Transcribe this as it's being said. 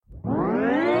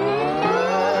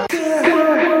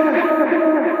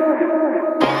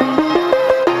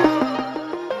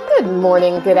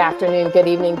morning, good afternoon, good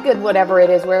evening, good whatever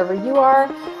it is, wherever you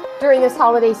are during this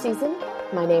holiday season.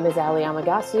 My name is Ali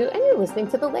Amagasu, and you're listening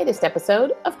to the latest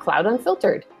episode of Cloud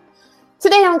Unfiltered.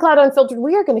 Today on Cloud Unfiltered,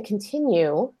 we are going to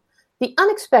continue the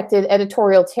unexpected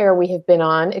editorial tear we have been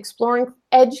on exploring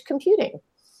edge computing.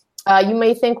 You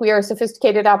may think we are a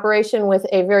sophisticated operation with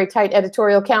a very tight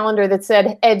editorial calendar that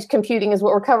said edge computing is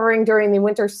what we're covering during the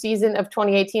winter season of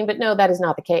 2018, but no, that is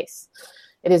not the case.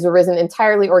 It has arisen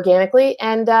entirely organically,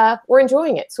 and we're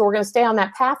enjoying it. So we're going to stay on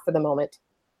that path for the moment.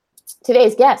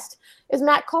 Today's guest is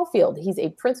Matt Caulfield. He's a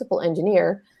principal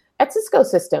engineer at Cisco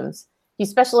Systems. He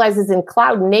specializes in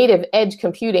cloud-native edge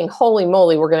computing. Holy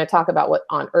moly, we're going to talk about what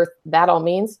on earth that all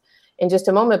means in just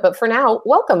a moment. But for now,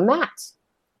 welcome, Matt.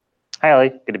 Hi, Ali.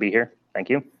 Good to be here. Thank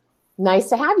you. Nice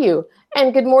to have you.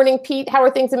 And good morning, Pete. How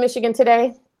are things in Michigan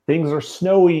today? Things are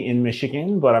snowy in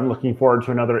Michigan, but I'm looking forward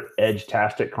to another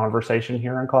edge-tastic conversation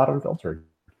here on Cloud Unfiltered.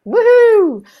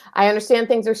 Woohoo! I understand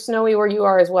things are snowy where you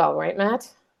are as well, right, Matt?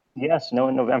 Yes, snow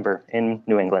in November in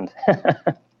New England.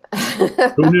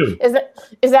 Who knew?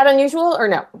 Is that unusual or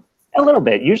no? A little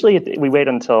bit. Usually we wait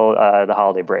until the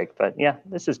holiday break, but yeah,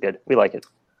 this is good. We like it.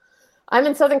 I'm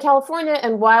in Southern California,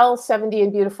 and while 70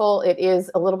 and beautiful, it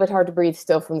is a little bit hard to breathe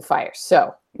still from the fire.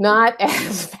 So not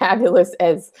as fabulous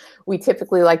as we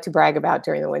typically like to brag about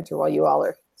during the winter while you all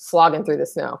are slogging through the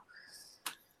snow.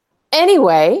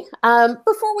 Anyway,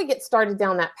 before we get started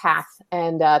down that path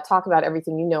and talk about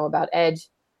everything you know about Edge,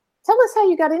 tell us how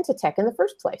you got into tech in the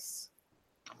first place.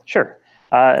 Sure.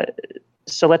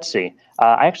 So let's see.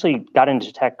 I actually got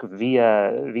into tech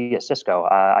via Cisco.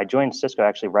 I joined Cisco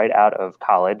actually right out of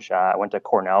college. I went to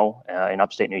Cornell in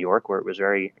upstate New York, where it was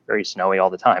very, very snowy all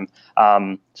the time.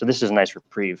 So this is a nice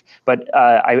reprieve. But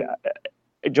I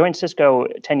joined Cisco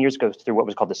 10 years ago through what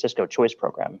was called the Cisco Choice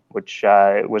Program, which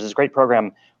was this great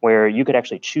program where you could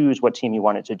actually choose what team you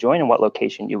wanted to join and what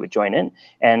location you would join in.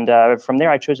 And from there,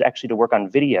 I chose actually to work on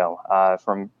video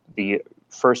from the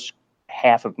first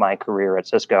half of my career at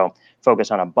Cisco,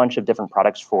 focus on a bunch of different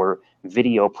products for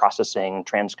video processing,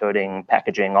 transcoding,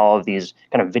 packaging, all of these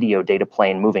kind of video data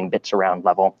plane moving bits around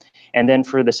level. And then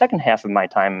for the second half of my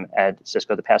time at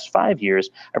Cisco, the past 5 years,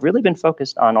 I've really been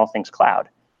focused on all things cloud,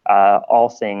 all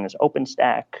things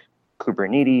OpenStack,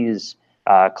 Kubernetes,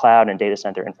 cloud and data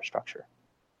center infrastructure.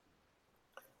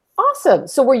 Awesome.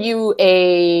 So were you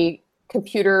a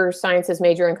computer sciences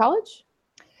major in college?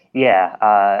 Yeah,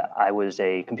 I was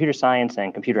a computer science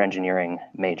and computer engineering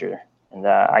major. And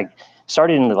I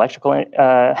started in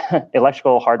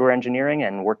electrical hardware engineering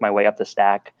and worked my way up the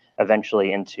stack,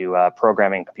 eventually into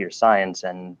programming, computer science,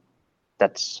 and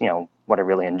that's what I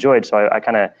really enjoyed. So I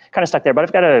kind of stuck there. But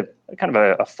I've got a kind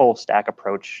of a full stack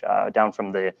approach down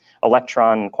from the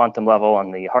electron quantum level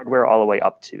on the hardware all the way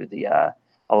up to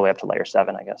layer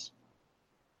 7, I guess.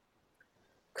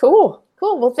 Cool.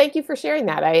 Well, thank you for sharing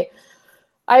that.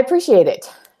 I appreciate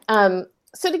it.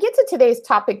 So to get to today's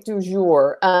topic du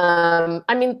jour,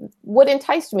 what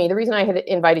enticed me, the reason I had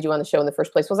invited you on the show in the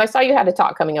first place was I saw you had a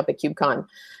talk coming up at KubeCon.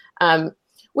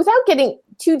 Without getting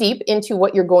too deep into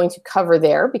what you're going to cover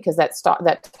there, because that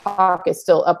talk is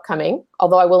still upcoming,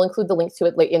 although I will include the links to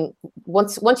it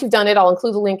once you've done it, I'll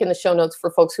include the link in the show notes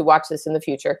for folks who watch this in the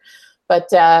future. But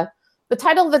the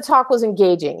title of the talk was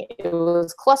engaging. It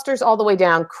was clusters all the way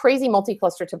down, crazy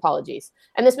multi-cluster topologies.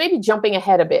 And this may be jumping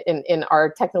ahead a bit in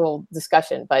our technical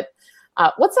discussion, but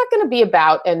what's that going to be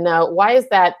about, and why is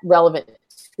that relevant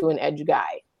to an edge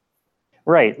guy?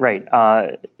 Right.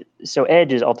 So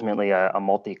edge is ultimately a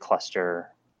multi-cluster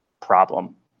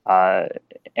problem.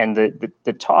 And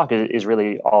the talk is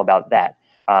really all about that.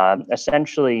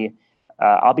 Essentially,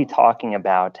 I'll be talking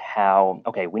about how,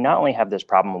 we not only have this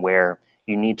problem where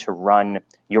you need to run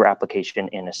your application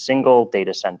in a single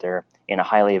data center in a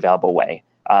highly available way.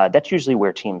 That's usually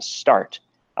where teams start.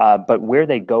 But where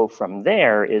they go from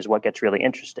there is what gets really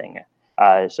interesting.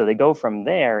 So they go from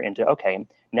there into,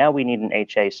 now we need an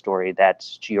HA story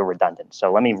that's geo-redundant.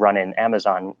 So let me run in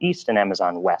Amazon East and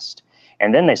Amazon West.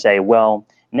 And then they say, well,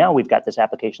 now we've got this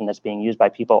application that's being used by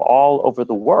people all over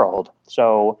the world.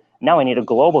 So now I need a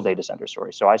global data center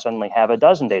story. So I suddenly have a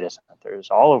dozen data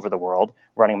centers all over the world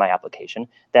running my application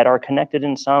that are connected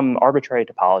in some arbitrary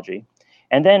topology.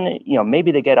 And then,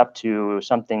 maybe they get up to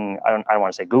something, I don't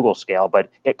want to say Google scale, but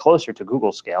get closer to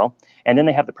Google scale. And then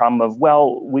they have the problem of,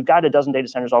 well, we've got a dozen data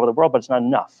centers all over the world, but it's not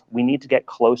enough. We need to get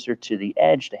closer to the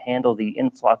edge to handle the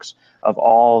influx of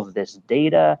all of this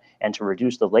data and to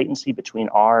reduce the latency between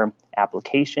our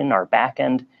application, our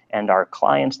backend, and our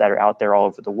clients that are out there all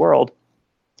over the world.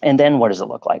 And then what does it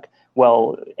look like?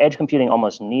 Well, edge computing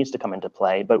almost needs to come into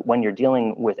play, but when you're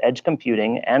dealing with edge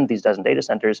computing and these dozen data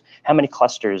centers, how many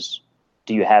clusters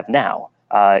do you have now?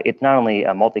 It's not only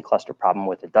a multi-cluster problem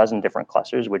with a dozen different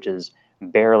clusters, which is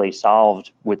barely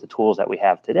solved with the tools that we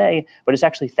have today, but it's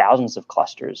actually thousands of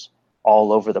clusters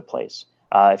all over the place.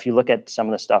 If you look at some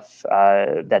of the stuff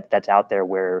that's out there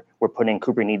where we're putting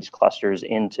Kubernetes clusters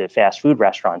into fast food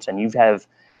restaurants, and you have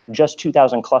just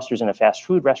 2,000 clusters in a fast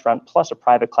food restaurant, plus a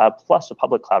private cloud, plus a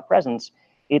public cloud presence,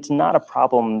 it's not a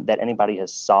problem that anybody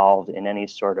has solved in any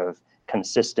sort of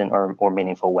consistent or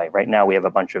meaningful way. Right now, we have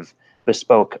a bunch of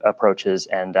bespoke approaches,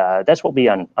 and that's what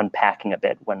we'll be unpacking a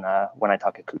bit when I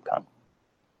talk at KubeCon.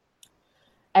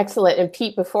 Excellent. And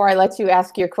Pete, before I let you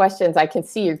ask your questions, I can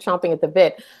see you're chomping at the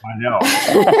bit. I know.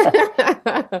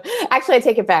 Actually, I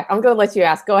take it back. I'm going to let you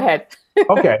ask. Go ahead.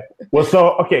 Okay. Well,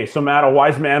 so Matt, a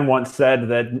wise man once said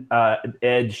that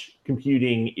edge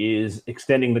computing is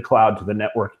extending the cloud to the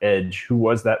network edge. Who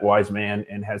was that wise man,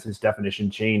 and has his definition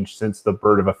changed since the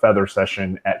bird of a feather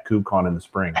session at KubeCon in the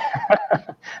spring?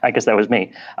 I guess that was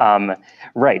me.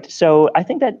 Right. So I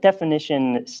think that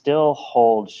definition still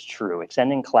holds true,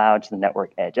 extending cloud to the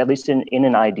network edge, at least in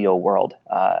an ideal world.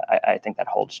 I think that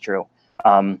holds true.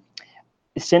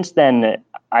 Since then,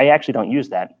 I actually don't use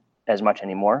that as much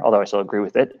anymore, although I still agree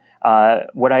with it.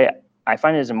 What I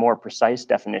find is a more precise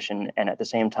definition, and at the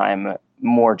same time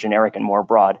more generic and more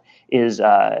broad, is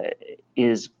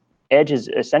edge is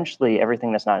essentially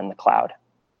everything that's not in the cloud.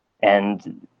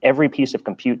 And every piece of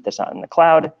compute that's not in the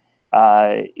cloud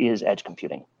is edge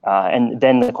computing. And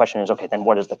then the question is, okay, then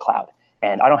what is the cloud?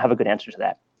 And I don't have a good answer to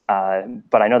that.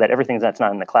 But I know that everything that's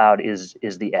not in the cloud is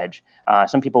the edge.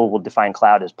 Some people will define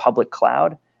cloud as public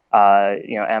cloud,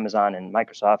 Amazon and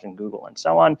Microsoft and Google and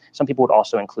so on. Some people would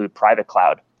also include private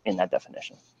cloud in that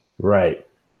definition. Right.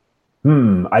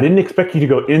 I didn't expect you to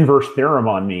go inverse theorem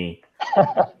on me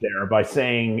there by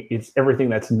saying it's everything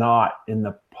that's not in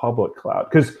the public cloud.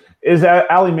 Because as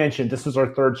Ali mentioned, this is our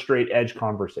third straight edge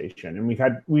conversation, and we've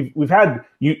had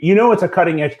it's a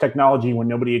cutting edge technology when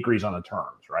nobody agrees on the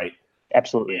terms, right?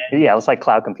 Absolutely. Yeah, it's like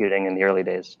cloud computing in the early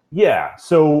days. Yeah.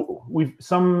 So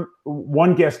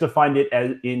one guest defined it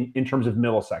as in terms of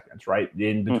milliseconds, right?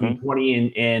 In between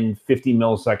 20 and 50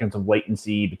 milliseconds of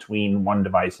latency between one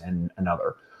device and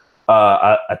another.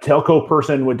 A telco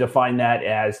person would define that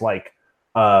as like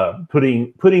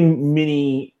putting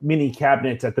mini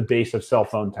cabinets at the base of cell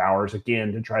phone towers,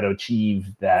 again, to try to achieve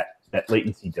that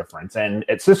latency difference. And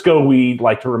at Cisco, we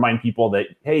like to remind people that,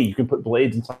 hey, you can put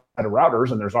blades inside of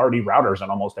routers, and there's already routers in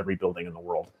almost every building in the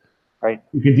world. Right.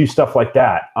 You can do stuff like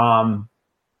that.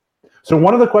 So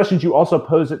one of the questions you also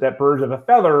posed at that birds of a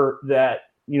feather that,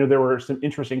 there were some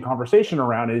interesting conversation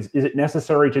around is it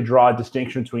necessary to draw a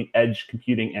distinction between edge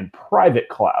computing and private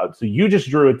cloud? So you just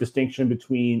drew a distinction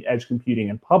between edge computing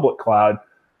and public cloud,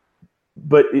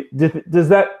 but does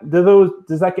that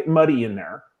get muddy in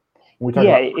there?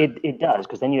 Yeah, it does,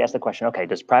 because then you ask the question, okay,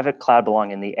 does private cloud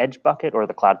belong in the edge bucket or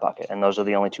the cloud bucket? And those are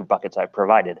the only two buckets I've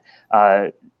provided.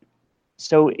 I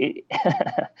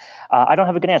don't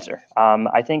have a good answer.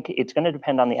 I think it's going to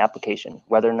depend on the application,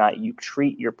 whether or not you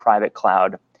treat your private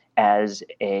cloud as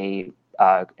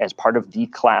part of the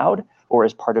cloud or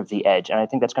as part of the edge. And I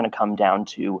think that's going to come down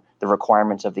to the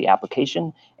requirements of the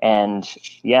application. And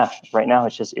yeah, right now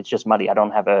it's just muddy. I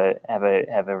don't have a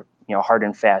hard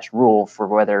and fast rule for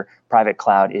whether private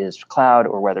cloud is cloud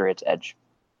or whether it's edge.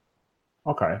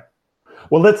 Okay.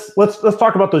 Well, let's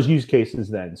talk about those use cases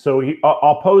then. So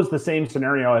I'll pose the same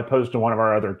scenario I posed to one of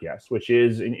our other guests, which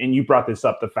is, and you brought this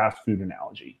up, the fast food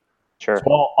analogy. Sure.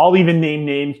 So I'll even name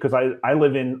names because I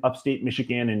live in upstate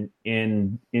Michigan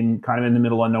and in kind of in the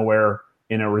middle of nowhere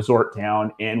in a resort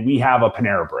town, and we have a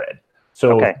Panera Bread.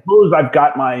 So suppose I've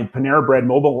got my Panera Bread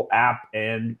mobile app,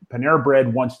 and Panera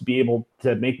Bread wants to be able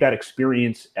to make that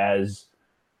experience as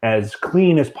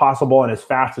clean as possible and as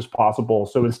fast as possible.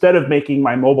 So instead of making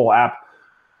my mobile app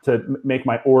to make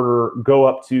my order go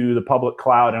up to the public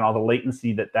cloud and all the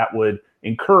latency that would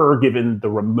incur given the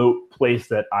remote place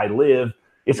that I live,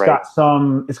 it's got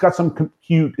some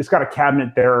compute, it's got a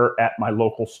cabinet there at my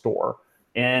local store.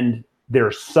 And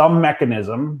there's some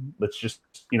mechanism that's just,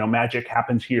 magic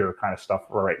happens here kind of stuff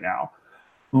for right now.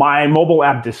 My mobile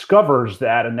app discovers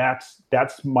that, and that's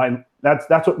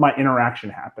what my interaction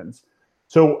happens.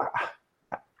 So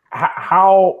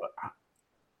how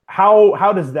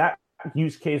does that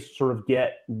use case sort of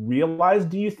get realized,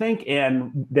 do you think?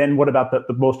 And then what about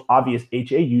the most obvious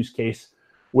HA use case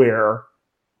where,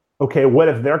 okay, what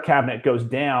if their cabinet goes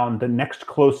down, the next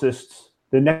closest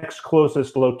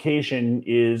location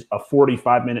is a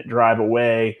 45-minute drive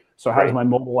away. So how does my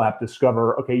mobile app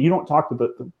discover, okay, you don't talk to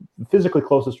the physically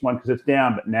closest one because it's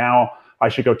down, but now I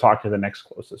should go talk to the next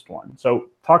closest one. So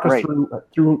talk us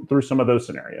through some of those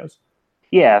scenarios.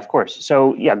 Yeah, of course.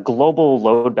 So yeah, global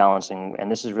load balancing, and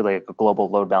this is really a global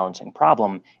load balancing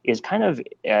problem, is kind of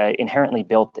inherently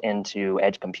built into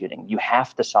edge computing. You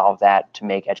have to solve that to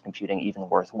make edge computing even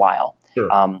worthwhile. Sure.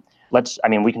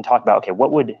 We can talk about, okay,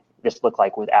 what would this look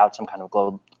like without some kind of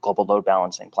global load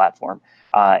balancing platform?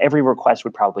 Every request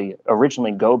would probably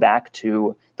originally go back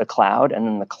to the cloud, and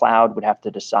then the cloud would have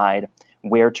to decide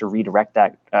where to redirect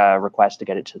that request to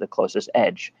get it to the closest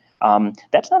edge.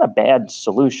 That's not a bad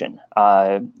solution.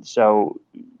 So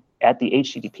at the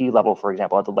HTTP level, for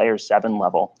example, at the layer 7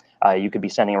 level, you could be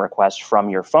sending a request from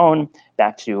your phone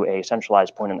back to a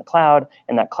centralized point in the cloud,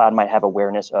 and that cloud might have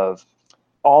awareness of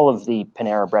all of the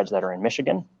Panera Breads that are in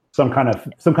Michigan. Some kind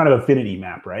of affinity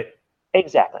map, right?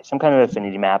 Exactly, some kind of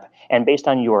affinity map, and based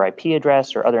on your IP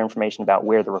address or other information about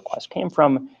where the request came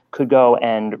from, could go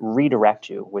and redirect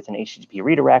you with an HTTP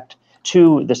redirect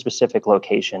to the specific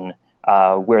location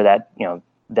where that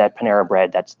Panera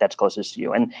Bread that's closest to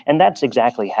you, and that's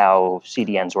exactly how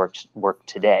CDNs work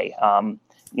today.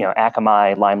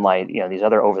 Akamai, Limelight, these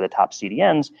other over-the-top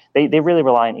CDNs, they really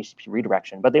rely on HTTP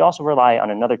redirection, but they also rely on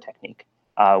another technique,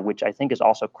 which I think is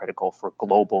also critical for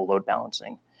global load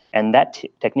balancing, and that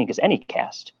technique is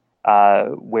Anycast,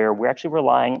 where we're actually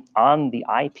relying on the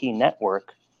IP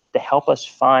network to help us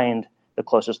find the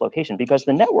closest location, because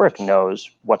the network knows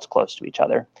what's close to each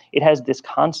other. It has this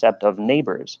concept of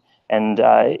neighbors. And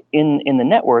in the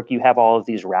network, you have all of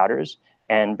these routers.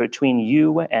 And between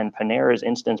you and Panera's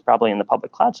instance, probably in the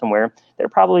public cloud somewhere, there are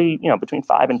probably between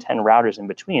 5 and 10 routers in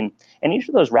between. And each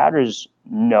of those routers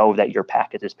know that your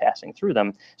packet is passing through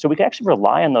them. So we can actually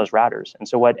rely on those routers. And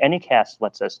so what Anycast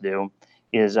lets us do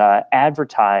is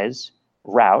advertise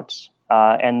routes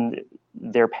and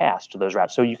their paths to those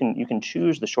routes. So you can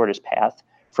choose the shortest path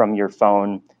from your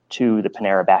phone to the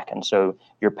Panera backend. So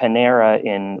your Panera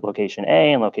in location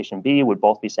A and location B would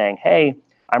both be saying, hey,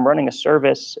 I'm running a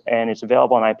service and it's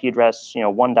available on IP address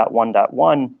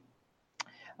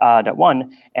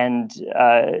 1.1.1.1, and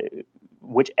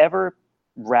whichever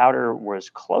router was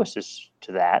closest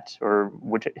to that, or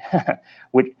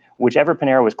whichever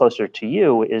Panera was closer to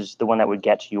you, is the one that would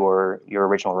get your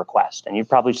original request. And you'd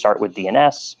probably start with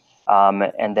DNS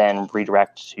and then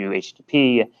redirect to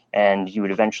HTTP, and you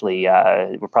would eventually,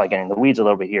 we're probably getting in the weeds a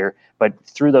little bit here, but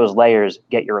through those layers,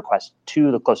 get your request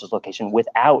to the closest location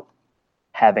without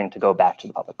having to go back to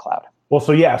the public cloud. Well,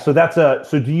 so do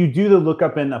you do the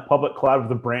lookup in a public cloud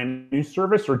with a brand new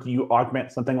service, or do you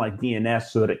augment something like DNS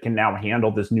so that it can now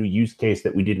handle this new use case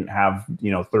that we didn't have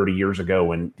 30 years ago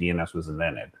when DNS was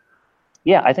invented?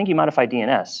 Yeah, I think you modify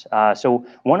DNS. So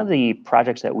one of the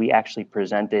projects that we actually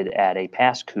presented at a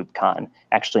past KubeCon,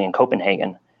 actually in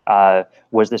Copenhagen,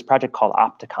 was this project called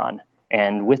Opticon.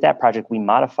 And with that project, we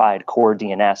modified core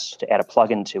DNS to add a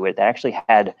plugin to it that actually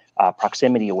had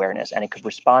proximity awareness, and it could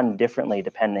respond differently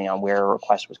depending on where a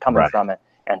request was coming from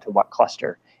and to what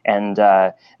cluster. And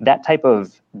that type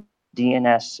of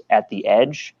DNS at the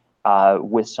edge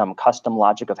with some custom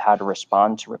logic of how to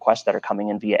respond to requests that are coming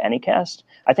in via Anycast,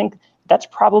 I think that's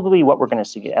probably what we're going to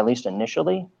see, at least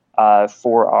initially,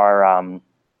 for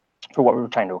what we're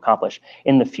trying to accomplish.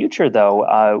 In the future,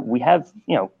 though, we have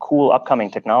cool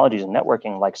upcoming technologies in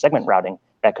networking like segment routing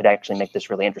that could actually make this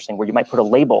really interesting, where you might put a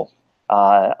label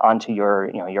onto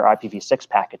your IPv6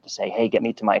 packet to say, hey, get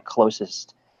me to my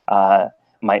closest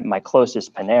my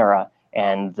closest Panera,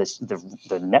 and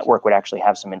the network would actually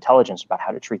have some intelligence about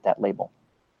how to treat that label.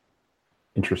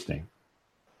 Interesting.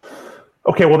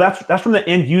 Okay, well that's from the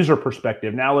end user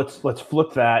perspective. Now let's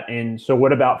flip that. And so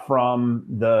what about from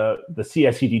the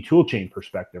CI/CD toolchain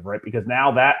perspective, right? Because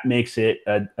now that makes it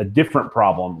a different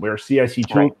problem, where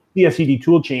CI/CD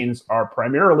toolchains are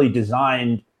primarily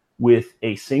designed with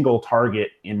a single target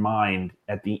in mind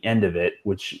at the end of it,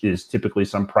 which is typically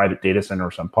some private data center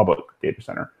or some public data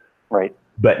center. Right.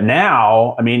 But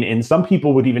now, I mean, and some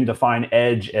people would even define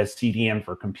edge as CDN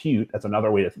for compute. That's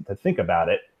another way to think about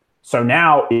it. So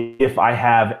now if I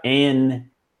have N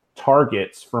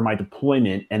targets for my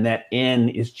deployment, and that N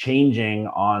is changing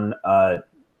on a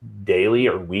daily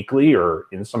or weekly, or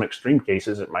in some extreme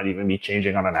cases, it might even be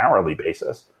changing on an hourly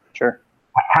basis. Sure.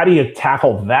 How do you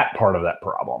tackle that part of that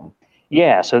problem?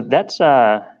 Yeah, so that's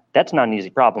not an easy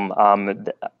problem.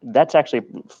 That's actually,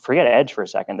 forget edge for a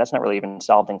second, that's not really even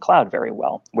solved in cloud very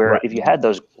well. Where if you had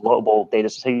those global data,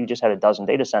 say you just had a dozen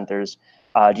data centers,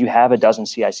 do you have a dozen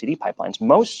CI/CD pipelines?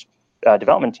 Most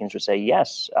development teams would say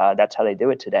yes, that's how they do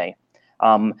it today.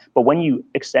 But when you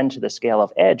extend to the scale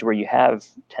of edge, where you have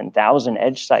 10,000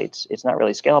 edge sites, it's not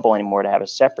really scalable anymore to have a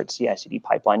separate CI/CD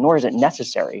pipeline, nor is it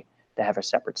necessary to have a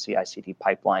separate CI/CD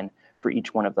pipeline for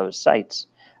each one of those sites.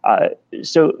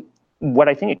 So what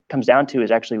I think it comes down to is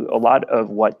actually a lot of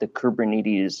what the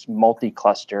Kubernetes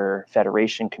multi-cluster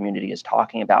federation community is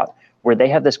talking about, where they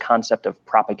have this concept of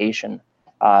propagation,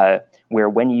 where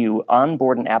when you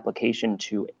onboard an application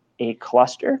to a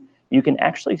cluster, you can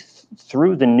actually,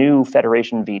 through the new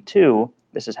Federation v2,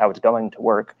 this is how it's going to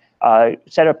work,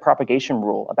 set a propagation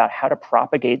rule about how to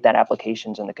propagate that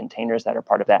applications and the containers that are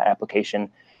part of that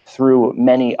application through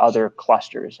many other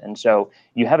clusters. And so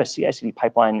you have a CI/CD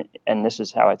pipeline, and this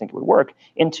is how I think it would work,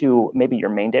 into maybe your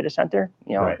main data center,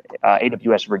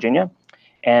 AWS Virginia.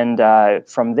 And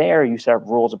from there, you set up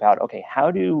rules about, okay,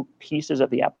 how do pieces of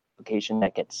the application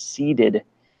that get seeded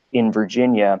in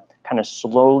Virginia kind of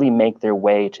slowly make their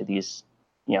way to these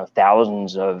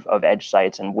thousands of edge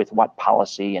sites, and with what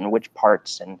policy and which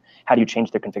parts, and how do you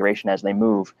change their configuration as they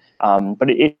move? But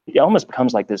it almost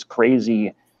becomes like this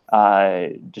crazy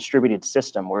distributed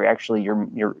system where actually you're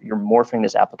morphing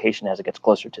this application as it gets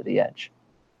closer to the edge.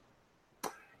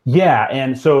 Yeah,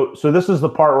 and so this is the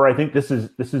part where I think this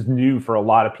is new for a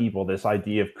lot of people, this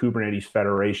idea of Kubernetes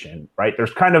federation, right?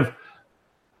 There's kind of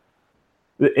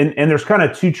and there's kind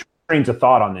of two trains of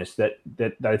thought on this that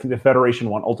I think the federation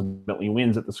one ultimately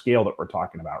wins at the scale that we're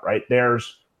talking about, right?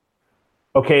 There's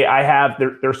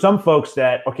there's some folks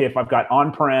that, okay, if I've got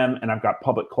on-prem and I've got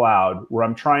public cloud, where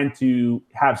I'm trying to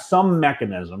have some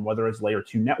mechanism, whether it's layer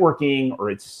 2 networking or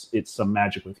it's some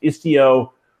magic with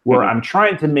Istio, where I'm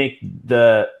trying to make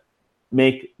the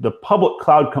public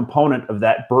cloud component of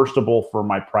that burstable for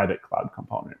my private cloud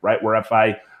component, right? Where if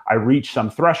I reach some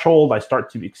threshold, I start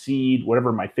to exceed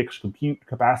whatever my fixed compute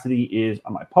capacity is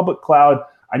on my public cloud,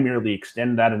 I merely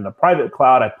extend that in the private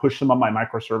cloud. I push some of my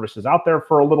microservices out there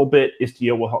for a little bit.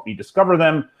 Istio will help me discover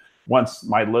them. Once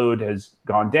my load has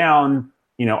gone down,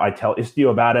 I tell Istio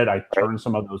about it. I turn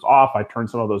some of those off. I turn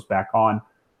some of those back on.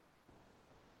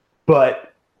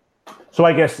 But so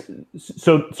I guess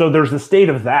so there's the state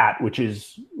of that, which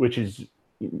is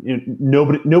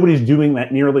nobody's doing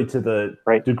that nearly to the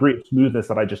degree of smoothness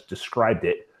that I just described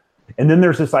it. And then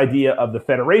there's this idea of the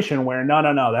federation where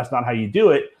no, that's not how you do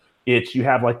it. It's you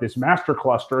have like this master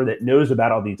cluster that knows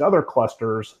about all these other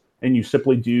clusters, and you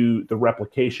simply do the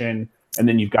replication, and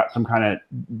then you've got some kind of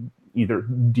either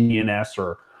DNS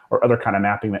or other kind of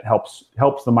mapping that helps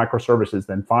the microservices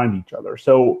then find each other.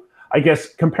 So I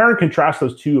guess compare and contrast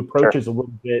those two approaches a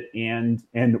little bit, and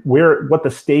what the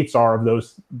states are of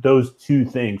those two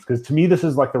things. Because to me, this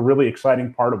is like the really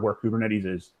exciting part of where Kubernetes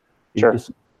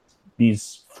is.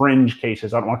 These fringe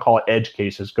cases. I don't want to call it edge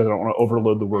cases because I don't want to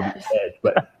overload the word edge,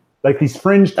 but like these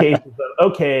fringe cases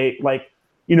of, okay, like,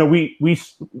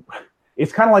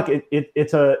 it's kind of like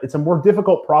it's a more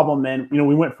difficult problem than,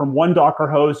 we went from one Docker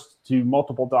host to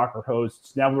multiple Docker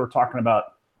hosts. Now we're talking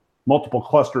about multiple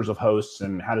clusters of hosts,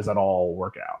 and how does that all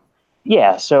work out?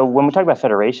 Yeah, so when we talk about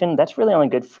federation, that's really only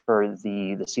good for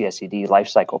the CI/CD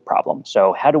lifecycle problem.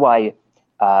 So how do I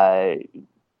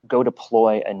go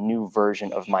deploy a new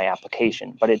version of my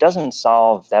application? But it doesn't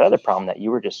solve that other problem that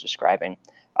you were just describing,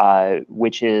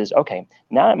 which is, okay,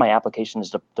 now that my application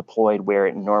is deployed where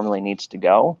it normally needs to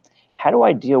go, how do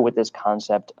I deal with this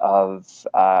concept of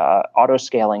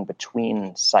auto-scaling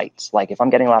between sites? Like if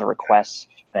I'm getting a lot of requests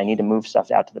and I need to move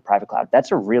stuff out to the private cloud,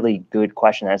 that's a really good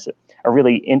question. That's a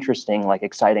really interesting, like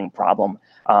exciting problem.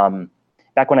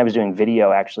 Back when I was doing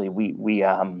video, actually,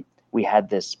 we had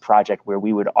this project where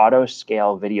we would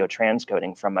auto-scale video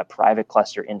transcoding from a private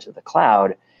cluster into the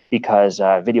cloud, because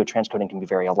video transcoding can be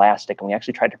very elastic, and we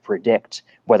actually tried to predict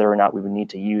whether or not we would need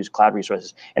to use cloud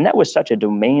resources. And that was such a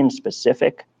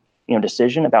domain-specific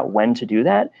decision about when to do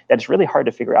that it's really hard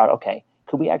to figure out, okay,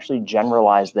 could we actually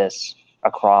generalize this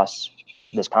across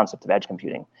this concept of edge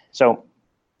computing? So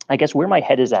I guess where my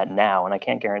head is at now, and I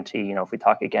can't guarantee, if we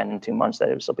talk again in 2 months that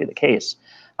it will still be the case,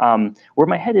 where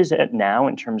my head is at now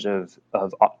in terms of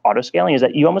auto-scaling is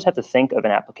that you almost have to think of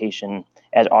an application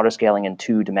as auto-scaling in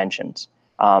 2 dimensions.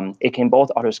 It can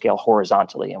both auto-scale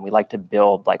horizontally, and we like to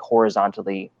build like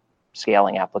horizontally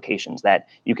scaling applications that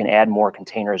you can add more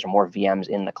containers or more VMs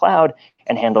in the cloud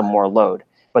and handle more load.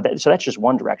 So that's just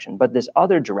one direction. But this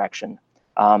other direction,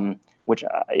 which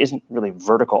isn't really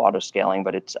vertical auto-scaling,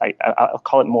 but I'll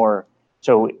call it more,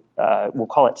 so we'll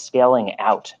call it scaling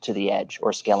out to the edge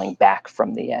or scaling back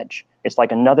from the edge. It's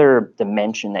like another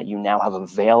dimension that you now have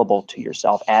available to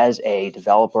yourself as a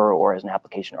developer or as an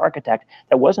application architect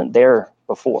that wasn't there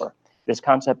before. This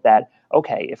concept that,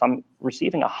 okay, if I'm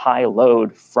receiving a high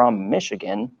load from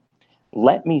Michigan,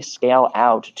 let me scale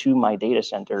out to my data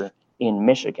center in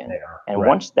Michigan. And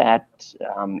once that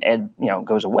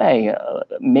goes away,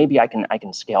 maybe I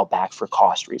can scale back for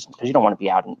cost reasons, because you don't want to be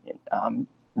out and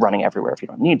running everywhere if you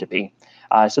don't need to be.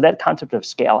 So that concept of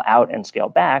scale out and scale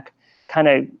back kind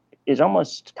of is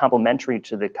almost complementary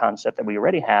to the concept that we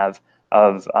already have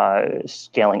of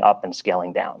scaling up and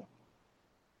scaling down.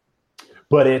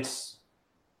 But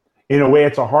in a way,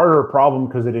 it's a harder problem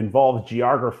because it involves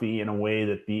geography in a way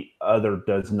that the other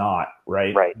does not,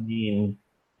 right? Right. I mean,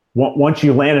 once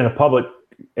you land in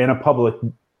a public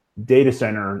data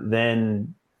center,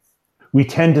 then we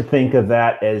tend to think of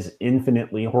that as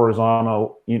infinitely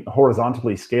horizontally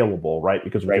scalable, right?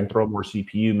 Because we can throw more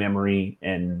CPU memory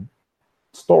and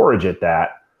storage at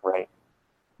that. Right.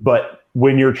 But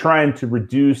when you're trying to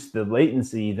reduce the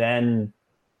latency, then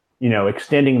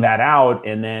extending that out,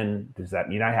 and then does that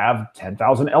mean I have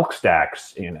 10,000 elk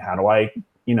stacks? And how do I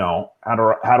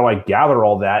gather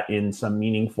all that in some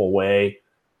meaningful way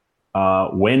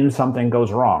when something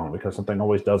goes wrong? Because something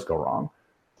always does go wrong.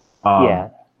 Yeah.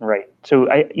 Right. So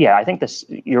I think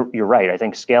you're right. I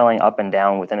think scaling up and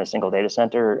down within a single data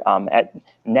center at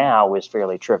now is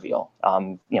fairly trivial.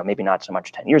 Maybe not so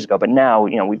much 10 years ago, but now,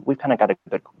 we've kind of got a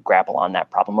good grapple on that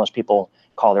problem. Most people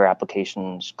call their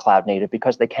applications cloud native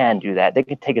because they can do that. They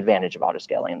can take advantage of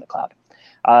autoscaling in the cloud.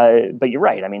 But you're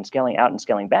right. I mean, scaling out and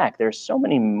scaling back, there's so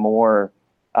many more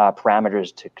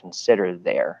parameters to consider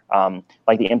there,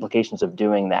 like the implications of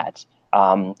doing that.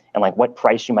 And like what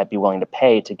price you might be willing to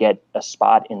pay to get a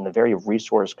spot in the very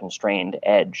resource constrained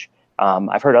edge.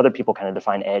 I've heard other people kind of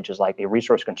define edge as like a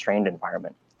resource constrained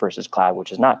environment versus cloud,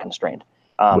 which is not constrained.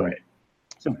 Right.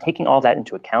 So taking all that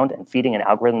into account and feeding an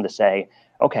algorithm to say,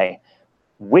 okay,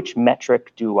 which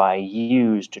metric do I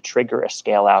use to trigger a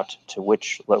scale out to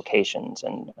which locations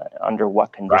and under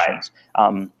what conditions?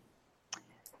 Right.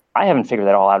 I haven't figured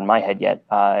that all out in my head yet,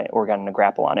 or gotten a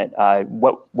grapple on it.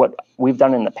 What we've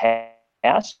done in the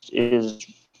past is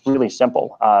really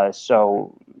simple. And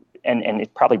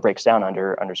it probably breaks down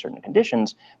under certain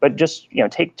conditions. But just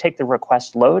take the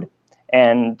request load,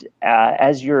 and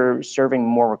as you're serving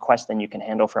more requests than you can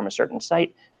handle from a certain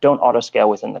site, don't auto scale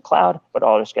within the cloud, but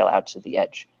auto scale out to the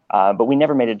edge. But we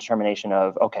never made a determination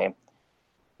of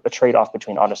a trade-off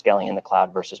between autoscaling in the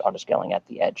cloud versus autoscaling at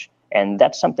the edge. And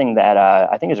that's something that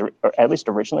I think is at least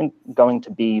originally going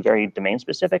to be very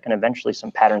domain-specific, and eventually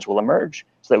some patterns will emerge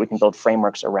so that we can build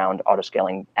frameworks around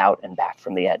autoscaling out and back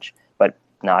from the edge. But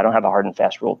no, I don't have a hard and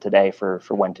fast rule today for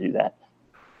when to do that.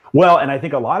 Well, and I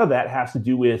think a lot of that has to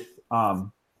do with, like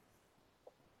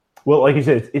you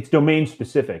said, it's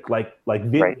domain-specific. Like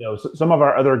video. Right. Some of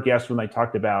our other guests, when they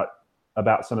talked about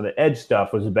some of the edge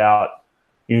stuff, was about,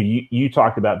 you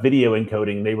talked about video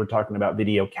encoding. They were talking about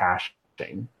video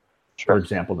caching, for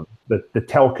example. The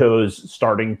telcos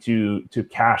starting to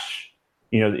cache,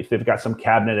 if they've got some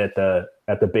cabinet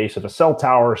at the base of a cell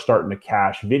tower, starting to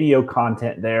cache video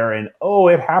content there, and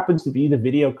it happens to be the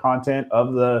video content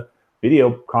of the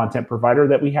video content provider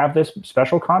that we have this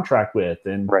special contract with,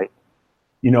 and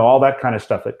all that kind of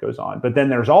stuff that goes on. But then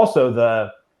there's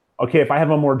also if I have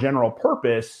a more general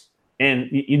purpose.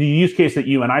 And the use case that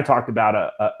you and I talked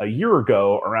about a year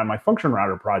ago around my function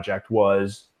router project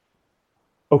was,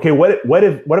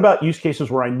 what about use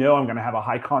cases where I know I'm going to have a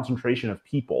high concentration of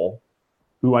people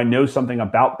who I know something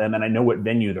about them and I know what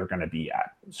venue they're going to be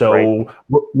at. So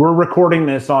we're recording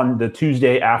this on the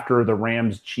Tuesday after the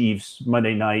Rams-Chiefs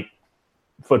Monday night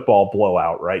football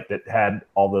blowout, right? That had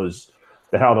all those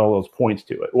points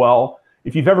to it. Well,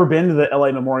 if you've ever been to the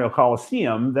LA Memorial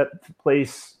Coliseum, that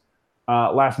place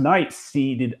last night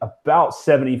seated about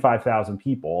 75,000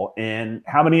 people, and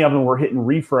how many of them were hitting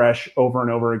refresh over and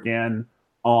over again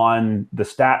on the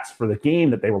stats for the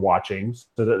game that they were watching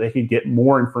so that they could get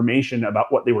more information about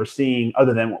what they were seeing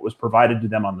other than what was provided to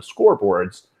them on the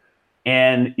scoreboards.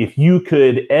 And if you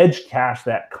could edge cache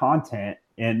that content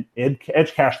and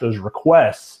edge cache those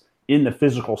requests in the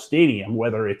physical stadium,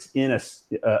 whether it's in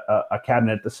a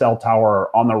cabinet at the cell tower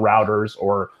or on the routers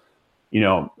or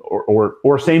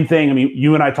or same thing. I mean,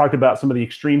 you and I talked about some of the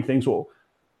extreme things. Well,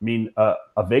 I mean,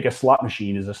 a Vegas slot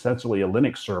machine is essentially a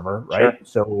Linux server, right? Sure.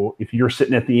 So if you're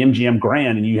sitting at the MGM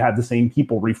Grand and you have the same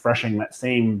people refreshing that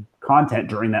same content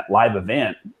during that live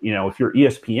event, if you're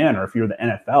ESPN or if you're the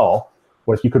NFL,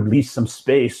 what if you could lease some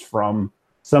space from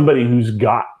somebody who's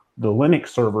got the Linux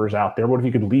servers out there? What if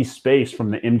you could lease space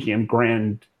from the MGM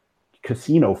Grand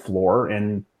casino floor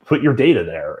and put your data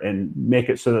there and make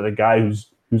it so that the guy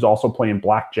who's also playing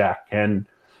blackjack can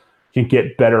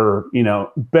get better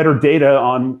data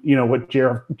on, what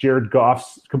Jared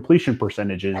Goff's completion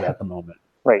percentage is at the moment.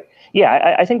 Right.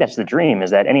 Yeah, I think that's the dream,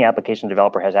 is that any application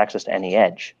developer has access to any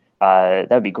edge. That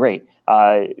would be great.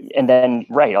 And then,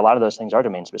 a lot of those things are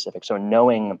domain specific. So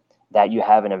knowing that you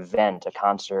have an event, a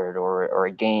concert or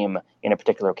a game in a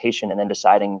particular location, and then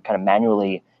deciding kind of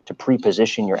manually to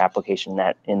pre-position your application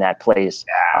in that place.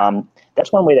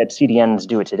 That's one way that CDNs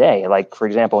do it today. Like, for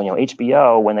example,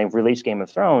 HBO, when they release Game of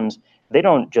Thrones, they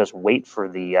don't just wait for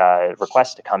the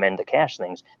request to come in to cache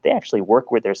things. They actually work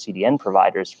with their CDN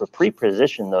providers to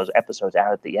pre-position those episodes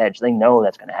out at the edge. They know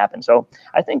that's going to happen. So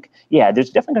I think, yeah, there's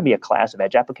definitely going to be a class of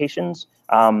edge applications,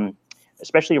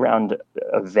 especially around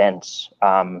events,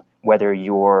 whether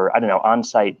you're, I don't know,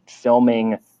 on-site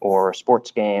filming or a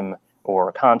sports game or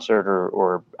a concert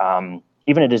or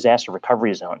even a disaster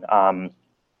recovery zone.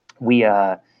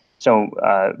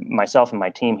 Myself and my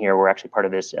team here were actually part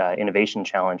of this innovation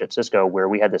challenge at Cisco, where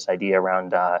we had this idea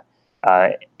around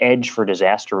edge for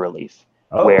disaster relief,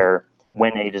 where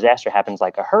when a disaster happens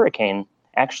like a hurricane,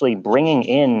 actually bringing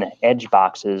in edge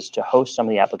boxes to host some of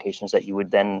the applications that you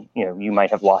would then, you might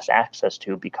have lost access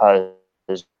to because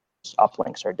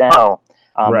uplinks are down.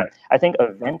 I think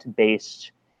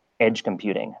event-based edge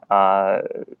computing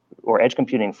or edge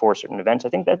computing for certain events, I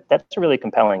think that's a really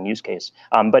compelling use case.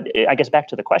 But I guess back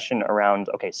to the question around,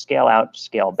 okay, scale out,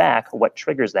 scale back, what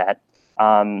triggers that?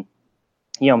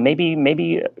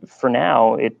 Maybe for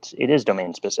now it is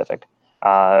domain specific.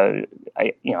 I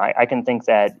can think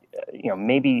that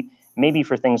maybe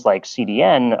for things like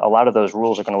CDN, a lot of those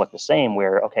rules are going to look the same.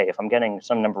 Where, okay, if I'm getting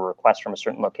some number of requests from a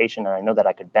certain location, and I know that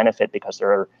I could benefit because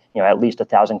there are at least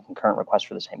 1,000 concurrent requests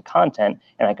for the same content,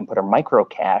 and I can put a micro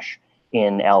cache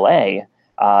in LA,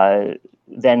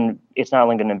 then it's not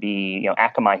only going to be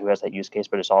Akamai who has that use case,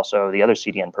 but it's also the other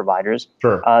CDN providers.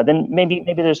 Sure. Then maybe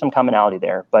there's some commonality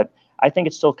there, but I think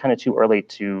it's still kind of too early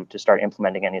to start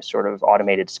implementing any sort of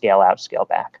automated scale out, scale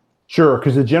back. Sure,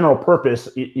 because the general purpose,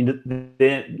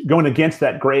 going against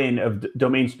that grain of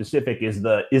domain specific is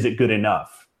it good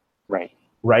enough? Right.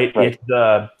 It's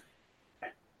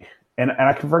and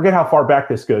I can forget how far back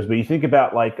this goes, but you think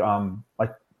about like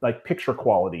picture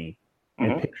quality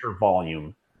and picture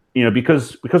volume,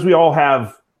 because we all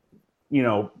have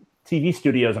TV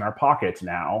studios in our pockets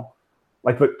now.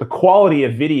 Like the quality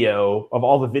of video, of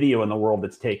all the video in the world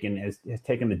that's taken has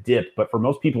taken a dip, but for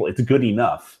most people it's good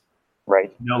enough.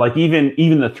 Right. Like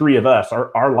even the three of us,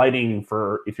 our lighting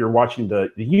for, if you're watching the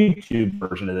YouTube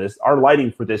version of this, our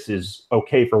lighting for this is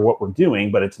okay for what we're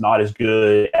doing, but it's not as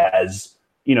good as,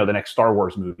 the next Star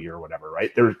Wars movie or whatever,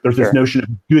 right? There's this notion of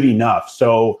good enough.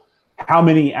 So how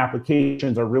many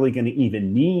applications are really going to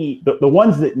even need, the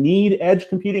ones that need edge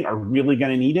computing are really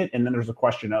going to need it. And then there's a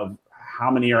question of how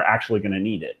many are actually going to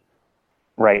need it.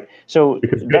 Right. So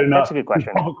that's a good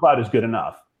question. Public cloud is good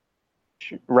enough.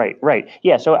 Right.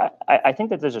 Yeah. So I think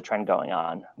that there's a trend going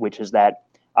on, which is that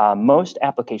most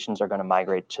applications are going to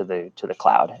migrate to the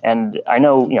cloud. And I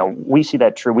know, we see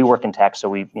that true. We work in tech,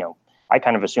 so I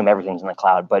kind of assume everything's in the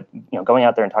cloud. But going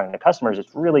out there and talking to customers,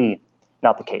 it's really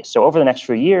not the case. So over the next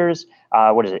few years,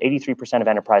 83% of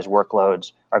enterprise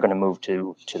workloads are going to move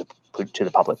to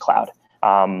the public cloud.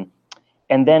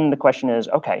 And then the question is,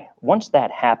 okay, once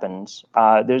that happens,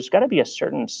 there's got to be a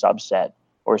certain subset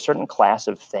or a certain class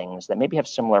of things that maybe have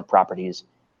similar properties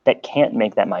that can't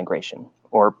make that migration,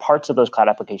 or parts of those cloud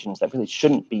applications that really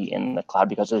shouldn't be in the cloud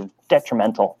because they're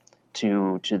detrimental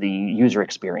to the user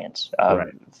experience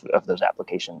of those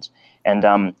applications. And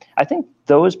I think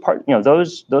those parts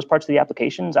of the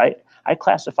applications, I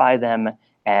classify them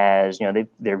as,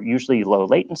 they're usually low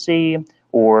latency,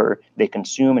 or they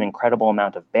consume an incredible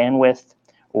amount of bandwidth,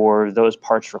 or those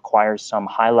parts require some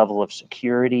high level of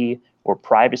security or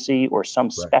privacy or some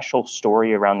special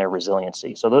story around their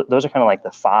resiliency. So those are kind of like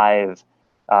the 5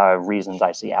 reasons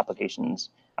I see applications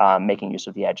making use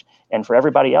of the edge. And for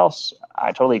everybody else,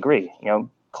 I totally agree.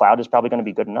 Cloud is probably going to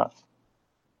be good enough.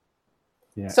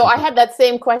 Yeah. So I had that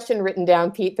same question written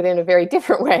down, Pete, but in a very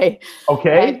different way.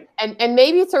 Okay. And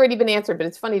maybe it's already been answered, but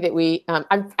it's funny that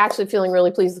I'm actually feeling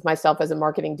really pleased with myself as a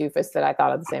marketing doofus that I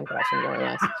thought of the same question going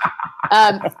yes.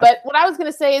 But what I was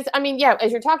going to say is,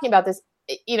 as you're talking about this,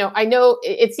 I know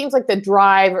it seems like the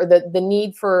drive or the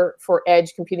need for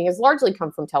edge computing has largely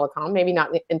come from telecom, maybe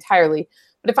not entirely.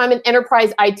 But if I'm an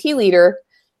enterprise IT leader,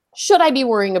 should I be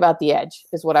worrying about the edge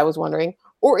is what I was wondering.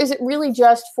 Or is it really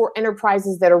just for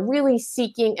enterprises that are really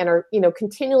seeking and are,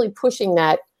 continually pushing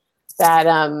that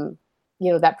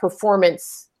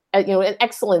performance, an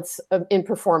excellence in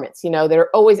performance, that are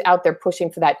always out there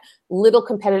pushing for that little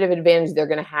competitive advantage they're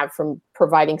going to have from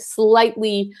providing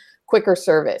slightly quicker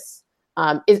service?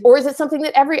 Or is it something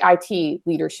that every IT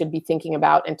leader should be thinking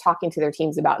about and talking to their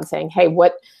teams about and saying, hey,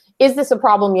 is this a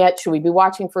problem yet? Should we be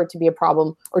watching for it to be a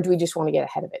problem, or do we just want to get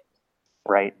ahead of it?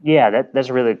 Right. Yeah, that's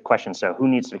a really good question. So who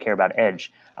needs to care about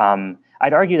edge?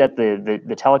 I'd argue that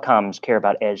the telecoms care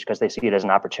about edge because they see it as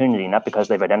an opportunity, not because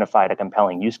they've identified a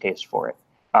compelling use case for it.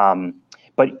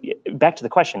 But back to the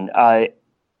question,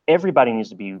 everybody needs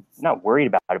to be not worried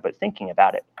about it, but thinking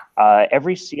about it.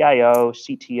 Every CIO,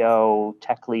 CTO,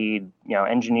 tech lead,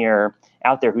 engineer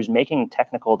out there who's making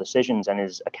technical decisions and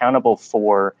is accountable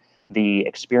for the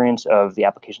experience of the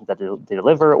applications that they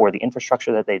deliver or the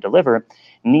infrastructure that they deliver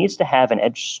needs to have an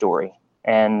edge story.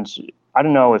 And I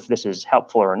don't know if this is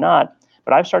helpful or not,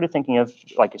 but I've started thinking of,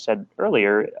 like I said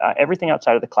earlier, everything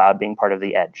outside of the cloud being part of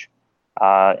the edge.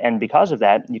 And because of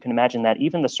that, you can imagine that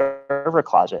even the server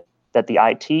closet that the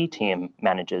IT team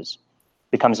manages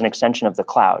becomes an extension of the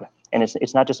cloud. And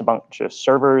it's not just a bunch of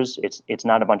servers, it's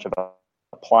not a bunch of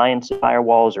appliance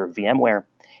firewalls or VMware.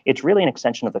 It's really an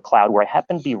extension of the cloud where I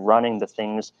happen to be running the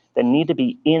things that need to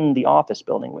be in the office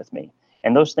building with me.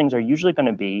 And those things are usually going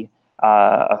to be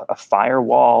a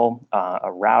firewall,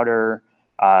 a router,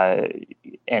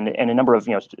 and a number of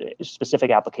specific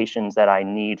applications that I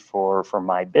need for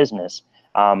my business.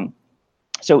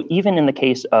 So even in the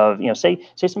case of, say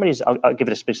somebody's, I'll give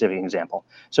it a specific example.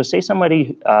 So say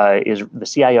somebody is the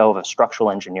CIO of a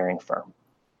structural engineering firm,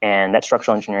 and that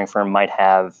structural engineering firm might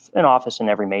have an office in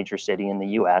every major city in the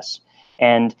US.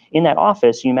 And in that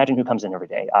office, you imagine who comes in every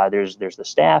day. There's the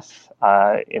staff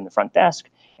in the front desk,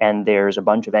 and there's a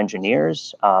bunch of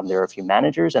engineers. There are a few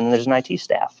managers, and then there's an IT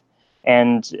staff.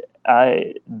 And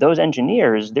those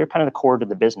engineers, they're kind of the core to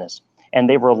the business. And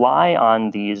they rely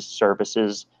on these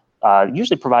services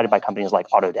usually provided by companies like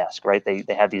Autodesk, right? They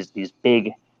have these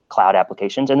big cloud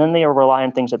applications, and then they rely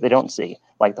on things that they don't see,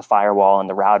 like the firewall and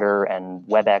the router and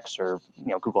WebEx or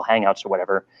Google Hangouts or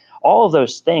whatever. All of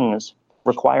those things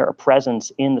require a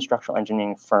presence in the structural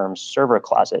engineering firm's server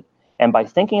closet. And by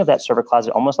thinking of that server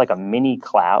closet almost like a mini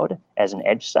cloud as an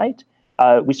edge site,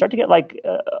 we start to get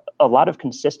a lot of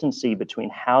consistency between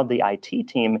how the IT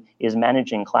team is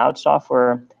managing cloud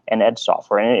software and edge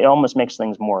software. And it almost makes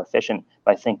things more efficient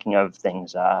by thinking of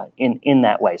things in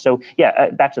that way. So yeah,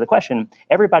 back to the question,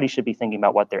 everybody should be thinking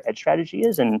about what their edge strategy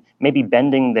is and maybe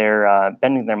bending their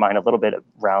mind a little bit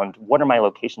around what are my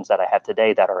locations that I have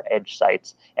today that are edge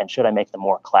sites, and should I make them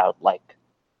more cloud-like?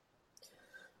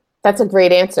 That's a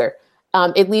great answer.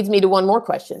 It leads me to one more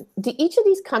question. Do each of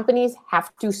these companies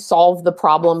have to solve the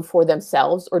problem for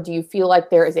themselves, or do you feel like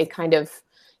there is a kind of,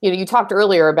 you talked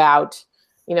earlier about,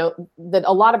 that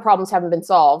a lot of problems haven't been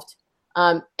solved,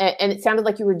 and it sounded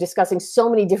like you were discussing so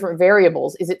many different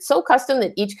variables. Is it so custom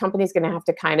that each company is going to have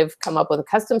to kind of come up with a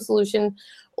custom solution,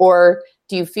 or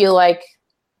do you feel like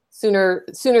sooner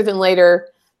than later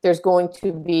there's going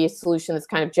to be a solution that's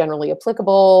kind of generally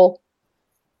applicable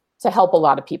to help a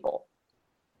lot of people?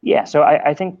 Yeah, so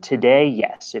I think today,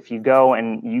 yes. If you go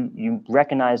and you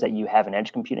recognize that you have an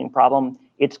edge computing problem,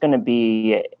 it's going to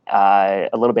be a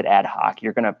little bit ad hoc.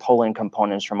 You're going to pull in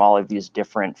components from all of these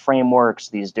different frameworks,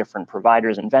 these different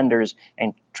providers and vendors,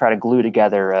 and try to glue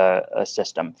together a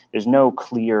system. There's no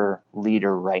clear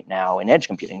leader right now in edge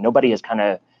computing. Nobody has kind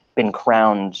of been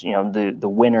crowned, the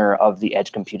winner of the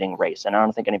edge computing race, and I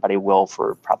don't think anybody will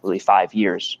for probably 5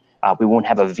 years. We won't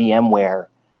have a VMware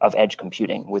of edge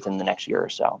computing within the next year or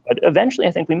so. But eventually,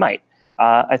 I think we might.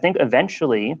 I think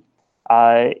eventually,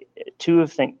 two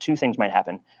things might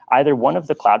happen. Either one of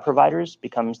the cloud providers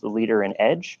becomes the leader in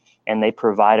edge, and they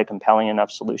provide a compelling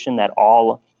enough solution that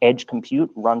all edge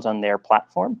compute runs on their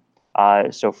platform.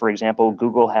 So, for example,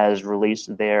 Google has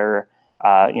released their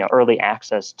early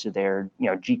access to their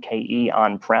GKE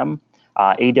on-prem.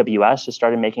 AWS has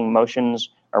started making motions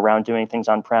around doing things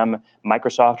on-prem.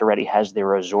 Microsoft already has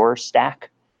their Azure stack,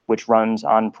 which runs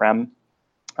on-prem.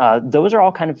 Those are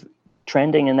all kind of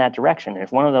trending in that direction. And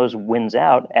if one of those wins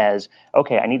out as,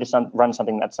 okay, I need to run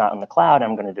something that's not in the cloud,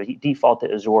 I'm going to default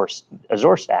to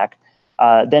Azure stack,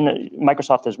 then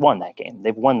Microsoft has won that game.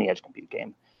 They've won the edge compute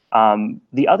game.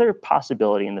 The other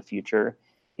possibility in the future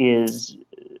is,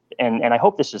 and I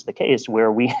hope this is the case,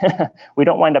 where we we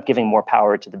don't wind up giving more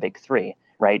power to the big three,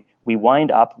 right? We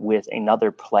wind up with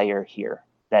another player here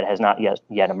that has not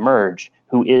yet emerged,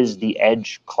 who is the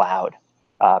edge cloud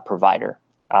provider,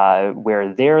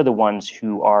 where they're the ones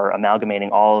who are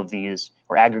amalgamating all of these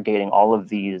or aggregating all of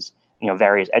these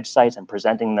various edge sites and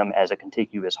presenting them as a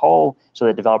contiguous whole so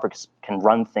that developers can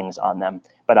run things on them.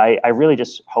 But I really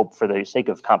just hope, for the sake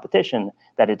of competition,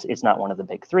 that it's not one of the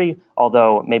big three,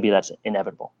 although maybe that's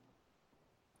inevitable.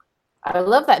 I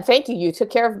love that. Thank you. You took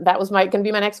care of that. Was going to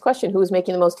be my next question. Who is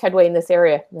making the most headway in this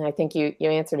area? And I think you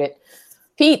answered it.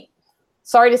 Pete,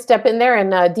 sorry to step in there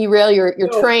and derail your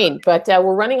train, but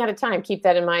we're running out of time. Keep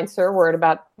that in mind, sir. We're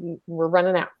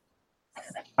running out.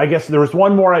 I guess there was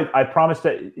one more. I promised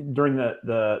that during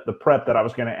the prep that I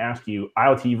was going to ask you,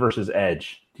 IoT versus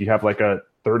edge. Do you have like a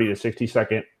 30 to 60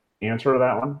 second answer to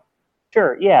that one?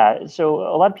 Sure. Yeah. So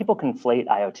a lot of people conflate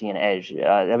IoT and edge.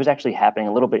 That was actually happening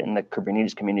a little bit in the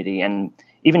Kubernetes community, and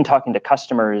even talking to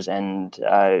customers and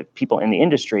people in the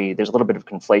industry, there's a little bit of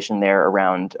conflation there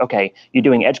around, okay, you're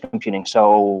doing edge computing,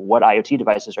 so what IoT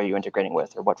devices are you integrating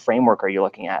with, or what framework are you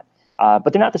looking at?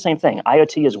 But they're not the same thing.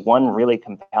 IoT is one really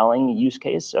compelling use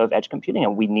case of edge computing,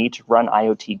 and we need to run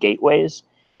IoT gateways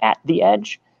at the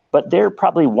edge. But they're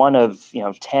probably one of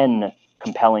 10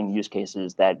 compelling use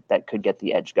cases that could get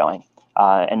the edge going.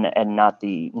 And not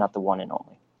the one and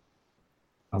only.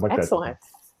 I like Excellent.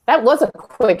 That was a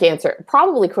quick answer,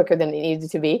 probably quicker than it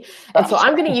needed to be. And so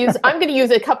I'm going to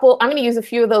use a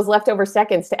few of those leftover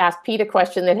seconds to ask Pete a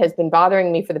question that has been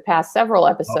bothering me for the past several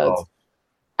episodes.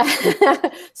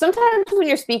 Sometimes when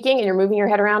you're speaking and you're moving your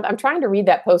head around, I'm trying to read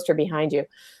that poster behind you,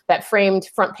 that framed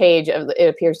front page of, it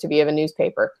appears to be, of a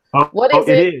newspaper. What is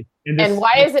it? And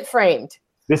why is it framed?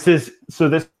 This is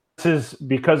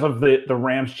because of the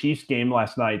Rams Chiefs game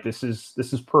last night. This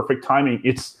is perfect timing.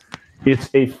 It's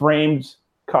a framed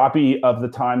copy of the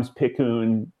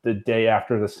Times-Picayune the day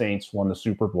after the Saints won the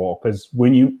Super Bowl. Because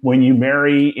when you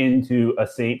marry into a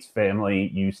Saints family,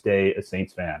 you stay a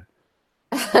Saints fan.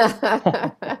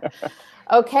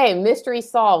 Okay, mystery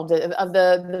solved. Of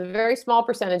the very small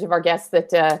percentage of our guests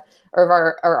that or of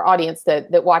our audience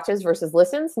that watches versus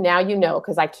listens, now you know,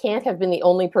 because I can't have been the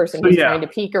only person who's trying to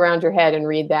peek around your head and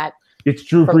read that. It's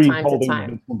Drew Brees holding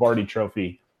the Lombardi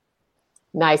Trophy.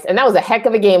 Nice, and that was a heck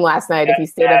of a game last night. If you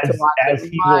stayed up to watch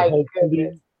it, my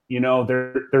goodness.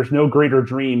 There's no greater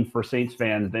dream for Saints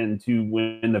fans than to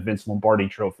win the Vince Lombardi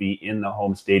Trophy in the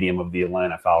home stadium of the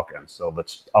Atlanta Falcons. So that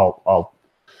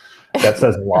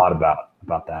says a lot about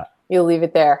that. You'll leave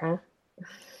it there, huh?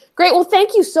 Great. Well,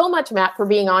 thank you so much, Matt, for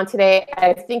being on today.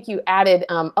 I think you added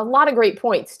a lot of great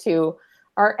points to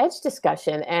our edge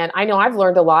discussion, and I know I've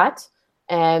learned a lot.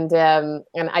 And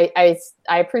I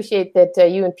appreciate that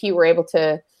you and Pete were able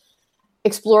to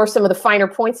explore some of the finer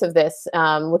points of this,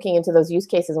 looking into those use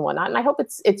cases and whatnot. And I hope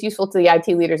it's useful to the IT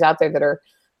leaders out there that are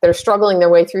struggling their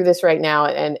way through this right now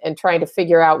and trying to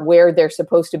figure out where they're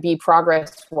supposed to be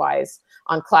progress-wise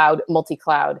on cloud,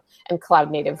 multi-cloud, and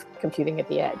cloud-native computing at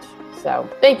the edge. So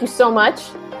thank you so much.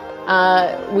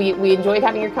 We enjoyed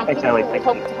having your company. Thanks, Ellie. We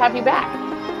hope to have you back.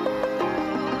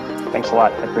 Thanks a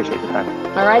lot. I appreciate the time.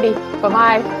 All righty.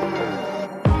 Bye-bye.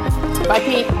 Bye,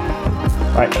 Pete.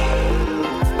 Bye.